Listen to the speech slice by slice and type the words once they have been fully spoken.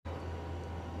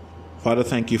Father,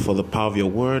 thank you for the power of your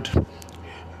word.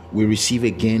 We receive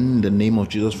again the name of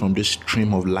Jesus from this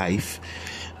stream of life.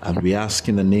 And we ask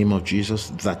in the name of Jesus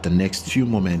that the next few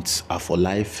moments are for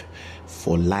life,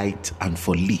 for light, and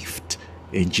for lift.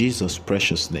 In Jesus'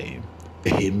 precious name.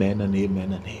 Amen and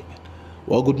amen and amen.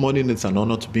 Well, good morning. It's an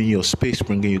honor to be in your space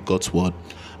bringing you God's word.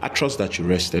 I trust that you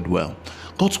rested well.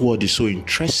 God's word is so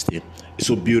interesting. It's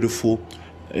so beautiful.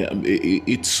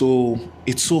 It's so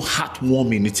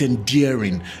heartwarming. It's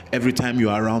endearing. Every time you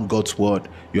are around God's word,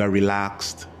 you are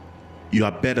relaxed. You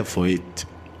are better for it.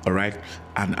 All right.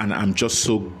 And I'm just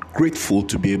so grateful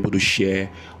to be able to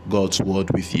share God's word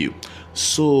with you.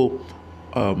 So,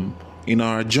 in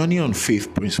our journey on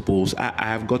faith principles, I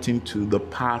have gotten to the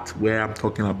part where I'm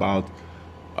talking about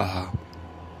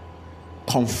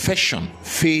confession,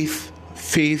 faith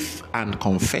and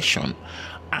confession.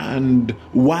 And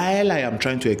while I am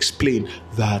trying to explain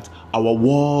that our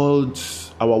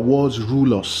words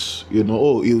rule us,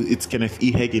 it's Kenneth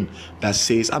E. Hagin that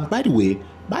says, and by the way,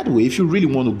 if you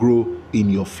really want to grow in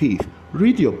your faith,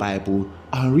 read your Bible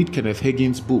and read Kenneth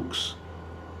Hagin's books.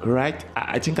 Right?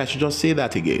 I think I should just say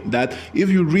that again. That if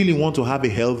you really want to have a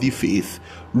healthy faith,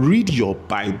 read your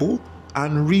Bible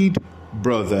and read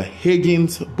Brother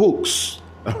Hagin's books.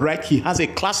 Right? He has a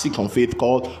classic on faith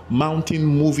called Mountain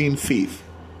Moving Faith.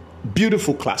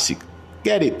 Beautiful classic.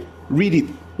 Get it. Read it.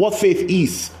 What faith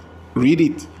is. Read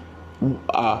it.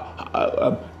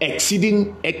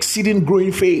 Exceedingly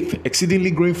growing faith.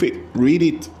 Read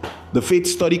it. The faith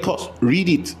study course. Read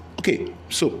it. Okay.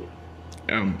 So,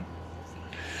 Kenneth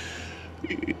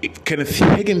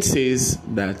Hagin says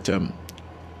that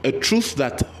a truth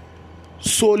that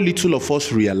so little of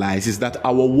us realize is that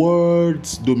our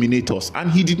words dominate us. And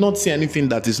he did not say anything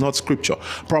that is not scripture.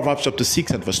 Proverbs chapter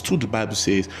 6 and verse 2, the Bible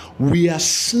says, we are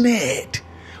snared,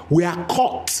 we are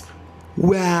caught,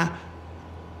 we are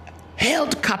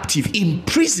held captive,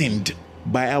 imprisoned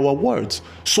by our words.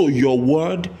 So your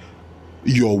words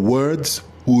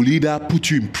will either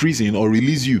put you in prison or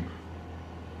release you.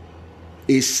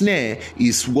 A snare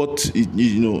is what,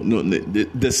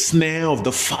 the snare of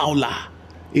the fowler.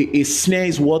 A snare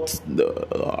is what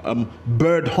the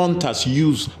bird hunters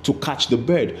use to catch the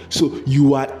bird. So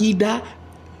you are either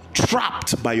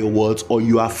trapped by your words or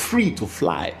you are free to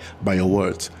fly by your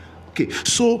words. Okay,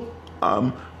 so,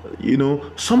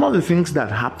 some of the things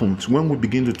that happens when we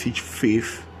begin to teach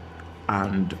faith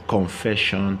and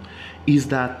confession is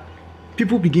that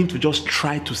people begin to just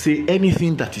try to say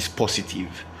anything that is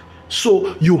positive.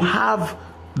 So you have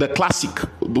the classic,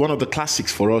 one of the classics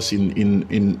for us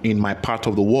in my part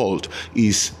of the world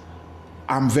is,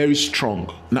 I'm very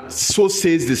strong. Now, so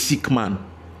says the sick man.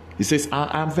 He says,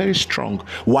 I'm very strong.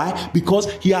 Why? Because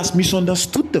he has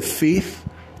misunderstood the faith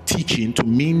teaching to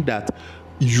mean that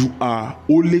you are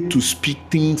only to speak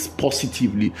things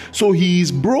positively. So he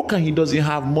is broke and he doesn't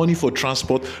have money for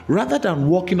transport. Rather than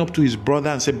walking up to his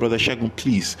brother and say, Brother Shagun,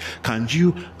 please, can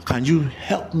you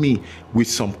help me with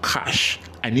some cash?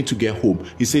 I need to get home.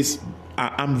 He says,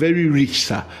 I'm very rich,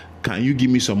 sir. Can you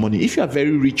give me some money? If you are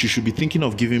very rich, you should be thinking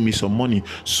of giving me some money.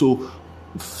 So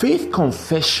faith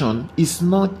confession is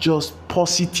not just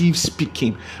positive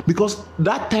speaking, because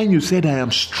that time you said I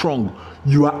am strong,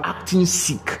 you are acting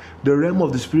sick. The realm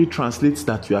of the spirit translates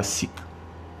that you are sick.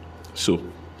 So,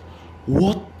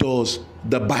 what does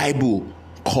the Bible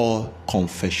call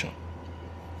confession?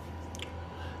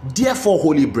 Therefore,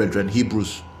 holy brethren,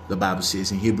 Hebrews, the Bible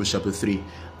says in Hebrews chapter 3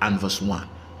 and verse 1,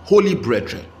 holy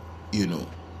brethren,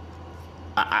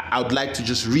 I would like to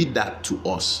just read that to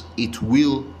us. It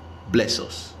will bless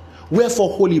us. Wherefore,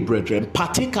 holy brethren,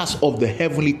 partakers of the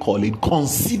heavenly calling,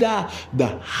 consider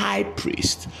the high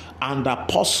priest and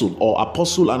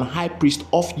apostle and high priest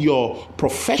of your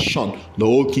profession. The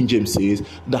old King James says,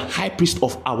 the high priest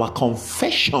of our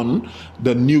confession.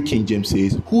 The new King James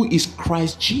says, who is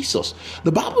Christ Jesus.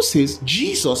 The Bible says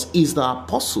Jesus is the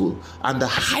apostle and the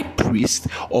high priest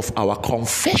of our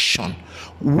confession.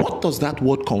 What does that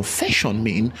word confession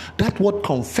mean? That word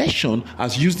confession,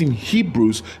 as used in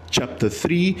Hebrews chapter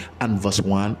 3 and verse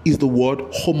 1, is the word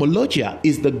homologia,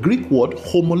 is the Greek word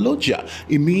homologia.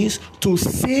 It means to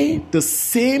say the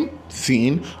same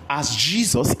thing as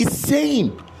Jesus is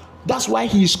saying. That's why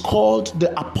he is called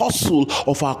the apostle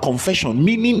of our confession,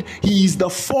 meaning he is the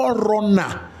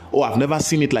forerunner. Oh, I've never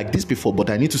seen it like this before, but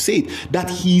I need to say it, that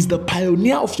he is the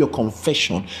pioneer of your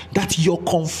confession, that your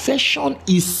confession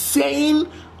is saying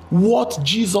what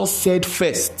Jesus said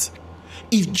first.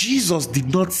 If Jesus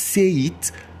did not say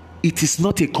it, it is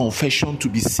not a confession to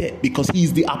be said, because he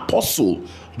is the apostle,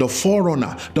 the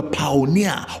forerunner, the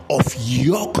pioneer of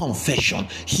your confession.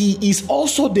 He is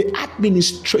also the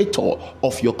administrator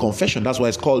of your confession. That's why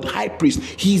it's called high priest.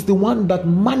 He is the one that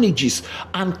manages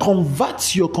and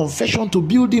converts your confession to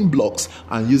building blocks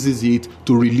and uses it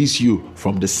to release you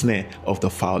from the snare of the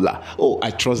fowler. Oh,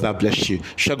 I trust that bless you.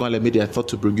 Segun Alemede, I thought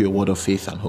to bring you a word of faith and hope.